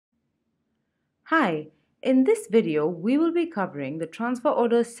Hi, in this video we will be covering the transfer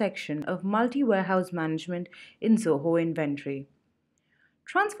orders section of multi-warehouse management in Zoho inventory.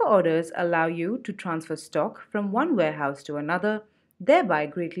 Transfer orders allow you to transfer stock from one warehouse to another, thereby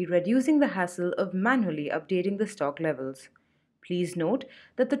greatly reducing the hassle of manually updating the stock levels. Please note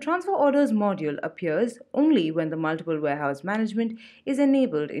that the transfer orders module appears only when the multiple warehouse management is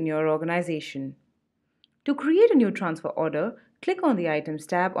enabled in your organization. To create a new transfer order, click on the Items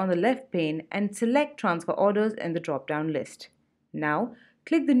tab on the left pane and select Transfer Orders in the drop-down list. Now,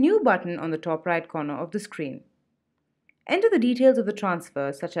 click the New button on the top right corner of the screen. Enter the details of the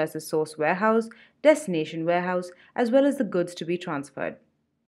transfer, such as the source warehouse, destination warehouse, as well as the goods to be transferred.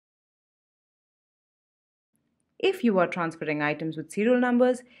 If you are transferring items with serial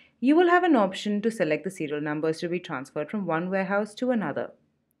numbers, you will have an option to select the serial numbers to be transferred from one warehouse to another.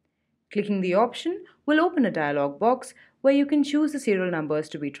 Clicking the option will open a dialog box where you can choose the serial numbers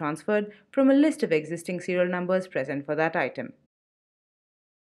to be transferred from a list of existing serial numbers present for that item.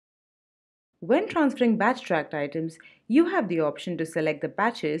 When transferring batch-tracked items, you have the option to select the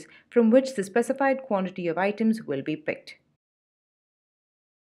batches from which the specified quantity of items will be picked.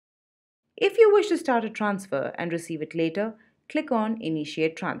 If you wish to start a transfer and receive it later, click on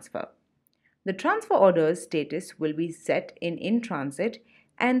Initiate Transfer. The transfer order's status will be set in transit,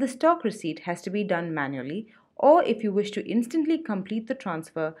 and the stock receipt has to be done manually, or if you wish to instantly complete the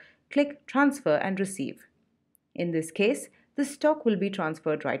transfer, click Transfer and Receive. In this case, the stock will be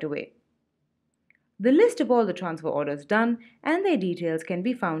transferred right away. The list of all the transfer orders done and their details can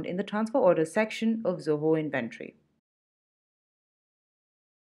be found in the Transfer Orders section of Zoho Inventory.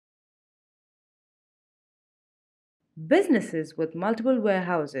 Businesses with multiple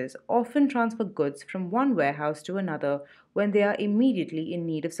warehouses often transfer goods from one warehouse to another when they are immediately in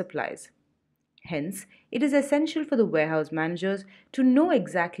need of supplies. Hence, it is essential for the warehouse managers to know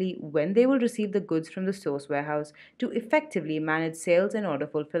exactly when they will receive the goods from the source warehouse to effectively manage sales and order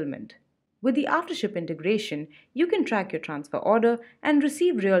fulfillment. With the AfterShip integration, you can track your transfer order and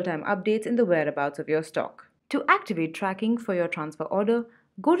receive real-time updates in the whereabouts of your stock. To activate tracking for your transfer order,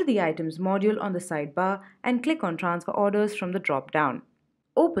 go to the Items module on the sidebar and click on Transfer Orders from the drop-down.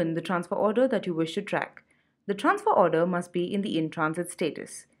 Open the transfer order that you wish to track. The transfer order must be in the in-transit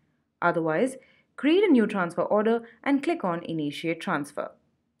status. Otherwise, create a new transfer order and click on Initiate Transfer.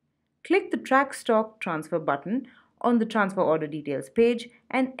 Click the Track Stock Transfer button on the Transfer Order Details page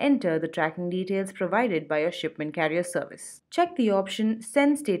and enter the tracking details provided by your shipment carrier service. Check the option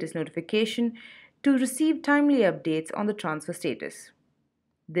Send Status Notification to receive timely updates on the transfer status.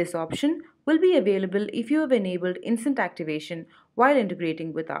 This option will be available if you have enabled instant activation while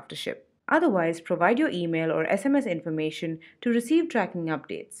integrating with AfterShip. Otherwise, provide your email or SMS information to receive tracking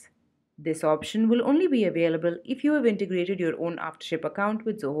updates. This option will only be available if you have integrated your own AfterShip account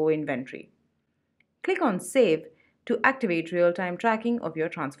with Zoho Inventory. Click on Save to activate real-time tracking of your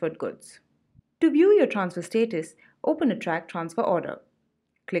transferred goods. To view your transfer status, open a Track Transfer Order.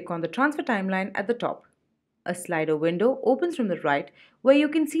 Click on the transfer timeline at the top. A slider window opens from the right where you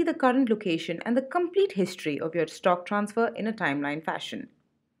can see the current location and the complete history of your stock transfer in a timeline fashion.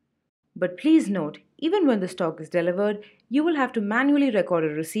 But please note, even when the stock is delivered, you will have to manually record a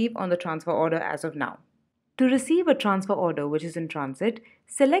receipt on the transfer order as of now. To receive a transfer order which is in transit,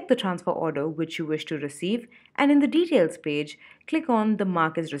 select the transfer order which you wish to receive and in the Details page, click on the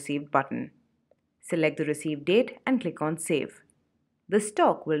Mark as Received button. Select the receive date and click on Save. The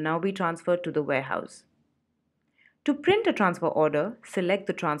stock will now be transferred to the warehouse. To print a transfer order, select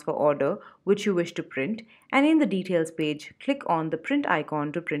the transfer order which you wish to print and in the Details page, click on the print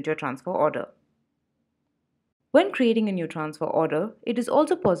icon to print your transfer order. When creating a new transfer order, it is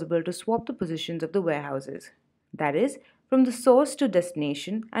also possible to swap the positions of the warehouses, that is, from the source to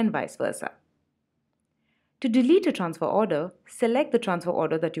destination and vice versa. To delete a transfer order, select the transfer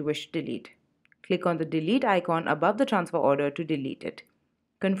order that you wish to delete. Click on the Delete icon above the transfer order to delete it.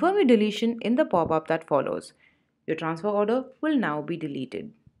 Confirm your deletion in the pop-up that follows. Your transfer order will now be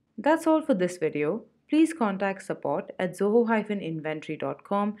deleted. That's all for this video. Please contact support at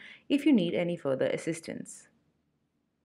zoho-inventory.com if you need any further assistance.